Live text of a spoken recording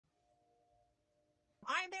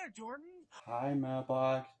Hi there, Jordan. Hi,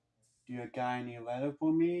 Mailbox. Do you got any letter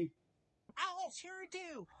for me? I'll sure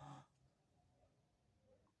do.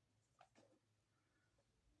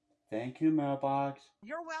 Thank you, Mailbox.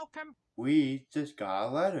 You're welcome. We just got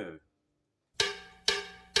a letter.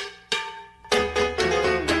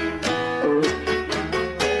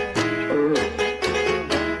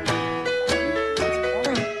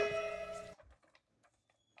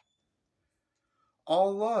 Oh,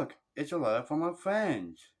 look, it's a letter from our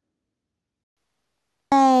friends.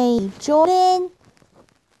 Hey, Jordan.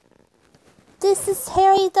 This is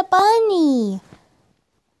Harry the Bunny.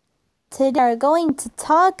 Today we're going to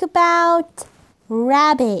talk about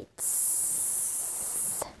rabbits.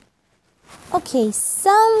 Okay,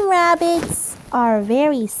 some rabbits are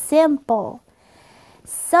very simple.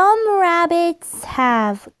 Some rabbits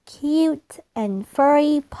have cute and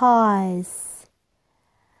furry paws.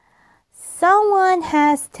 Someone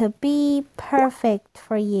has to be perfect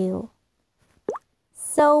for you.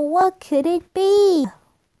 So what could it be?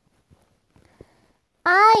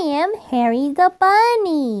 I am Harry the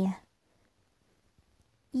Bunny.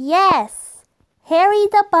 Yes, Harry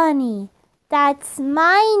the Bunny. That's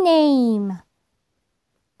my name.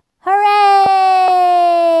 Hooray!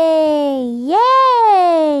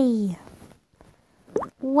 Yay!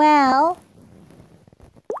 Well,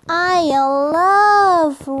 I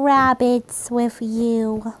love rabbits with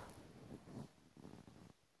you.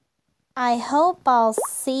 I hope I'll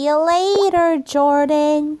see you later,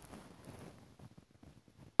 Jordan.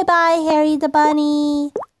 Bye-bye, Harry the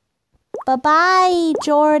Bunny. Bye-bye,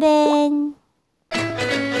 Jordan.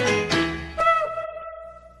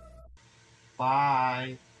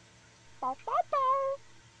 Bye.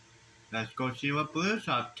 Let's go see what Blue's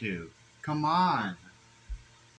up to. Come on.